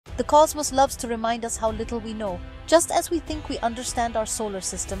The cosmos loves to remind us how little we know. Just as we think we understand our solar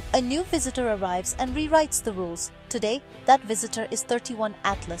system, a new visitor arrives and rewrites the rules. Today, that visitor is 31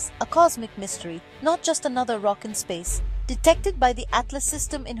 Atlas, a cosmic mystery, not just another rock in space. Detected by the Atlas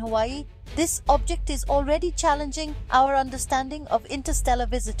system in Hawaii, this object is already challenging our understanding of interstellar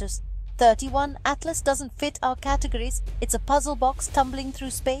visitors. 31 Atlas doesn't fit our categories. It's a puzzle box tumbling through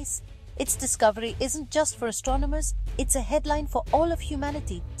space. Its discovery isn't just for astronomers, it's a headline for all of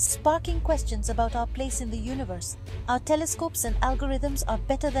humanity, sparking questions about our place in the universe. Our telescopes and algorithms are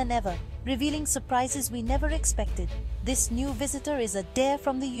better than ever, revealing surprises we never expected. This new visitor is a dare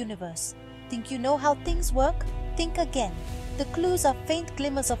from the universe. Think you know how things work? Think again. The clues are faint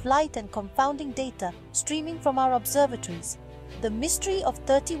glimmers of light and confounding data streaming from our observatories. The mystery of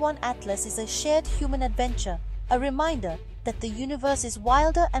 31 Atlas is a shared human adventure, a reminder that the universe is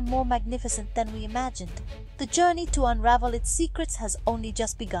wilder and more magnificent than we imagined. The journey to unravel its secrets has only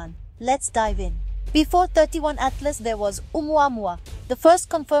just begun. Let's dive in. Before 31 Atlas, there was Oumuamua, the first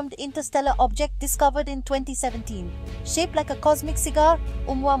confirmed interstellar object discovered in 2017. Shaped like a cosmic cigar,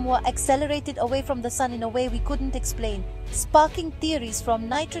 Oumuamua accelerated away from the sun in a way we couldn't explain, sparking theories from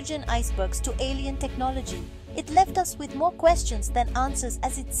nitrogen icebergs to alien technology. It left us with more questions than answers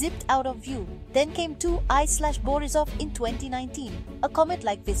as it zipped out of view. Then came 2I/Borisov in 2019, a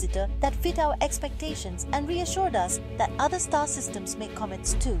comet-like visitor that fit our expectations and reassured us that other star systems make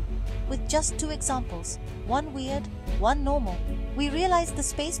comets too. With just 2 examples, one weird, one normal, we realized the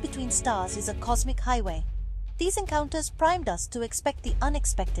space between stars is a cosmic highway. These encounters primed us to expect the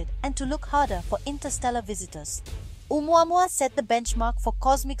unexpected and to look harder for interstellar visitors. Oumuamua set the benchmark for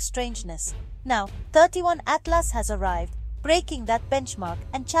cosmic strangeness. Now, 31 Atlas has arrived, breaking that benchmark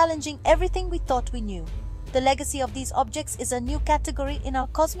and challenging everything we thought we knew. The legacy of these objects is a new category in our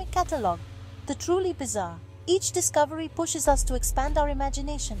cosmic catalogue, the truly bizarre. Each discovery pushes us to expand our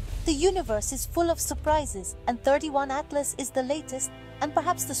imagination. The universe is full of surprises, and 31 Atlas is the latest and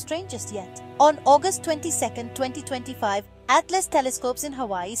perhaps the strangest yet. On August 22, 2025, Atlas telescopes in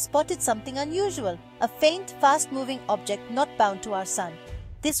Hawaii spotted something unusual, a faint, fast-moving object not bound to our sun.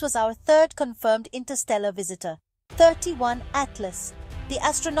 This was our third confirmed interstellar visitor, 31 Atlas. The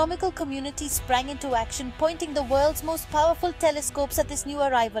astronomical community sprang into action, pointing the world's most powerful telescopes at this new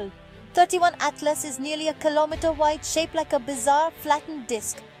arrival. 31 Atlas is nearly a kilometer wide, shaped like a bizarre, flattened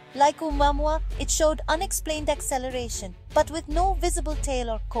disk. Like Oumuamua, it showed unexplained acceleration, but with no visible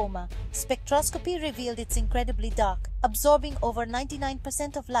tail or coma. Spectroscopy revealed it's incredibly dark, absorbing over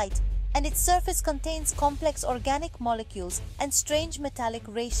 99% of light, and its surface contains complex organic molecules and strange metallic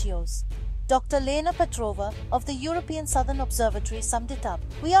ratios. Dr. Lena Petrova of the European Southern Observatory summed it up.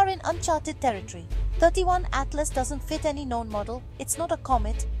 We are in uncharted territory. 31 Atlas doesn't fit any known model. It's not a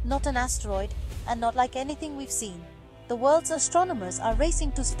comet, not an asteroid, and not like anything we've seen. The world's astronomers are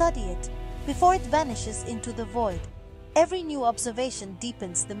racing to study it before it vanishes into the void. Every new observation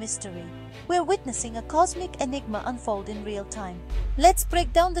deepens the mystery. We're witnessing a cosmic enigma unfold in real time. Let's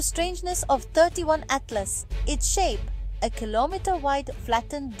break down the strangeness of 31 Atlas. Its shape, a kilometer-wide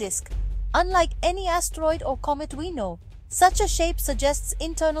flattened disk. Unlike any asteroid or comet we know, such a shape suggests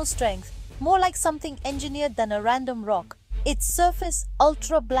internal strength, more like something engineered than a random rock. Its surface,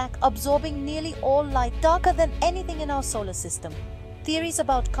 ultra-black, absorbing nearly all light, darker than anything in our solar system. Theories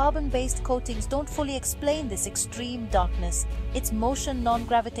about carbon-based coatings don't fully explain this extreme darkness. Its motion,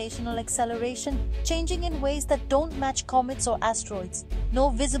 non-gravitational acceleration, changing in ways that don't match comets or asteroids. No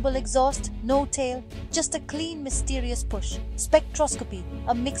visible exhaust, no tail, just a clean, mysterious push. Spectroscopy,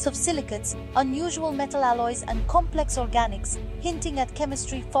 a mix of silicates, unusual metal alloys, and complex organics, hinting at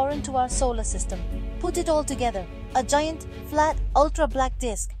chemistry foreign to our solar system. Put it all together, a giant, flat, ultra-black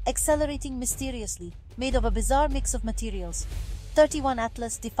disk, accelerating mysteriously, made of a bizarre mix of materials. 31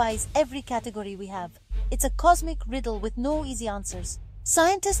 Atlas defies every category we have. It's a cosmic riddle with no easy answers.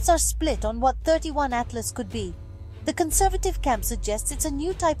 Scientists are split on what 31 Atlas could be. The conservative camp suggests it's a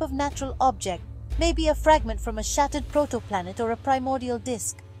new type of natural object, maybe a fragment from a shattered protoplanet or a primordial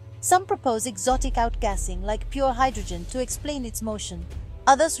disk. Some propose exotic outgassing like pure hydrogen to explain its motion.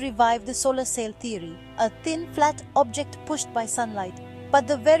 Others revive the solar sail theory, a thin, flat object pushed by sunlight. But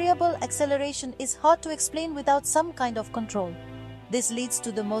the variable acceleration is hard to explain without some kind of control. This leads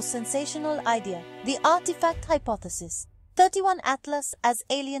to the most sensational idea, the artifact hypothesis. 31 Atlas as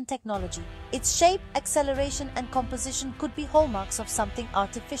alien technology. Its shape, acceleration, and composition could be hallmarks of something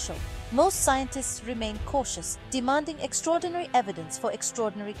artificial. Most scientists remain cautious, demanding extraordinary evidence for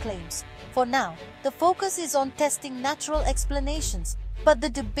extraordinary claims. For now, the focus is on testing natural explanations, but the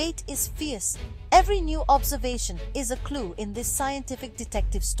debate is fierce. Every new observation is a clue in this scientific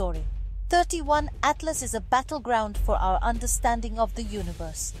detective story. 31 Atlas is a battleground for our understanding of the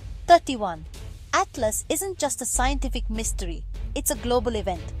universe. 31. Atlas isn't just a scientific mystery, it's a global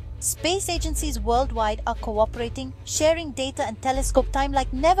event. Space agencies worldwide are cooperating, sharing data and telescope time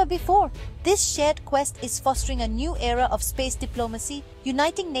like never before. This shared quest is fostering a new era of space diplomacy,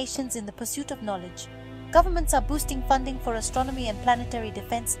 uniting nations in the pursuit of knowledge. Governments are boosting funding for astronomy and planetary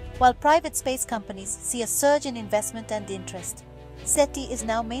defense, while private space companies see a surge in investment and interest. SETI is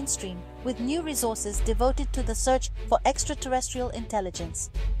now mainstream, with new resources devoted to the search for extraterrestrial intelligence.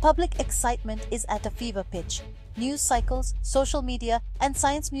 Public excitement is at a fever pitch. News cycles, social media, and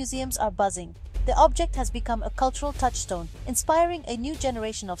science museums are buzzing. The object has become a cultural touchstone, inspiring a new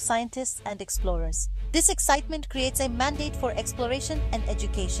generation of scientists and explorers. This excitement creates a mandate for exploration and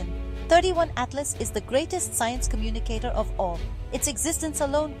education. 31 Atlas is the greatest science communicator of all. Its existence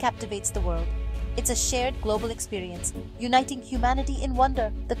alone captivates the world. It's a shared global experience, uniting humanity in wonder.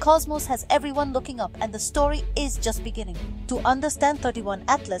 The cosmos has everyone looking up, and the story is just beginning. To understand 31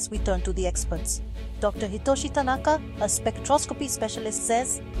 Atlas, we turn to the experts. Dr. Hitoshi Tanaka, a spectroscopy specialist,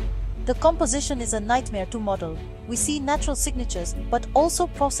 says, "The composition is a nightmare to model. We see natural signatures, but also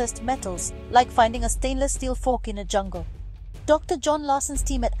processed metals, like finding a stainless steel fork in a jungle." Dr. John Larson's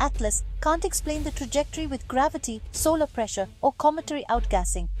team at Atlas can't explain the trajectory with gravity, solar pressure, or cometary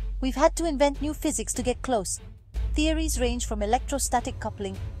outgassing. We've had to invent new physics to get close. Theories range from electrostatic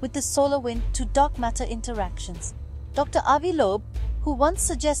coupling with the solar wind to dark matter interactions. Dr. Avi Loeb, who once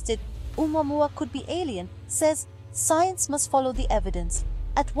suggested Oumuamua could be alien, says science must follow the evidence.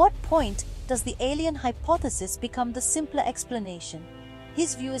 At what point does the alien hypothesis become the simpler explanation?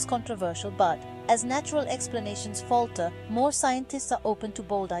 His view is controversial, but as natural explanations falter, more scientists are open to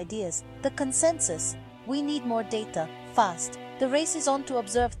bold ideas. The consensus: we need more data, fast. The race is on to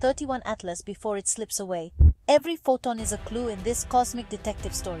observe 31 Atlas before it slips away. Every photon is a clue in this cosmic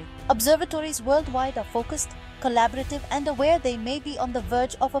detective story. Observatories worldwide are focused, collaborative, and aware they may be on the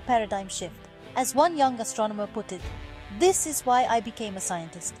verge of a paradigm shift. As one young astronomer put it, "This is why I became a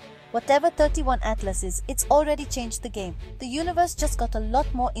scientist." Whatever 31 Atlas is, it's already changed the game. The universe just got a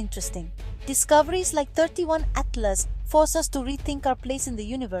lot more interesting. Discoveries like 31 Atlas force us to rethink our place in the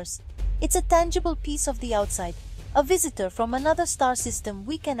universe. It's a tangible piece of the outside, a visitor from another star system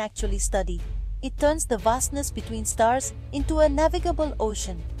we can actually study. It turns the vastness between stars into a navigable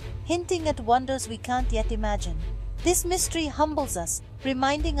ocean, hinting at wonders we can't yet imagine. This mystery humbles us,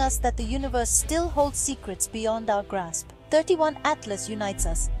 reminding us that the universe still holds secrets beyond our grasp. 31 Atlas unites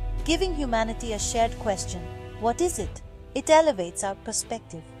us, giving humanity a shared question. What is it? It elevates our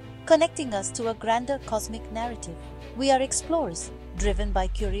perspective, connecting us to a grander cosmic narrative. We are explorers, driven by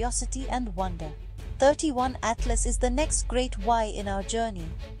curiosity and wonder. 31 Atlas is the next great why in our journey.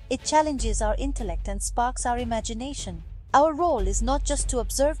 It challenges our intellect and sparks our imagination. Our role is not just to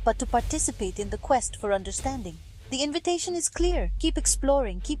observe, but to participate in the quest for understanding. The invitation is clear: keep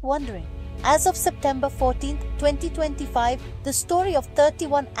exploring, keep wondering. As of September 14, 2025, the story of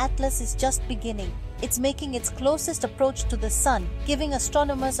 31 Atlas is just beginning. It's making its closest approach to the Sun, giving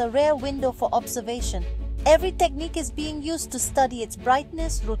astronomers a rare window for observation. Every technique is being used to study its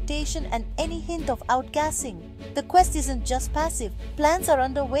brightness, rotation, and any hint of outgassing. The quest isn't just passive. Plans are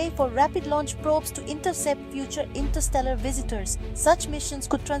underway for rapid launch probes to intercept future interstellar visitors. Such missions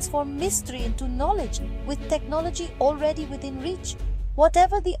could transform mystery into knowledge, with technology already within reach.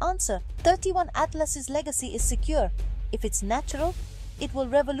 Whatever the answer, 31 Atlas's legacy is secure. If it's natural, it will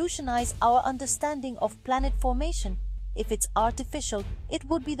revolutionize our understanding of planet formation. If it's artificial, it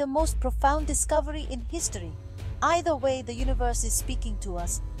would be the most profound discovery in history. Either way, the universe is speaking to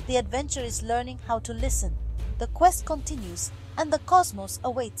us. The adventure is learning how to listen. The quest continues, and the cosmos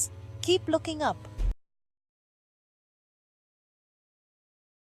awaits. Keep looking up.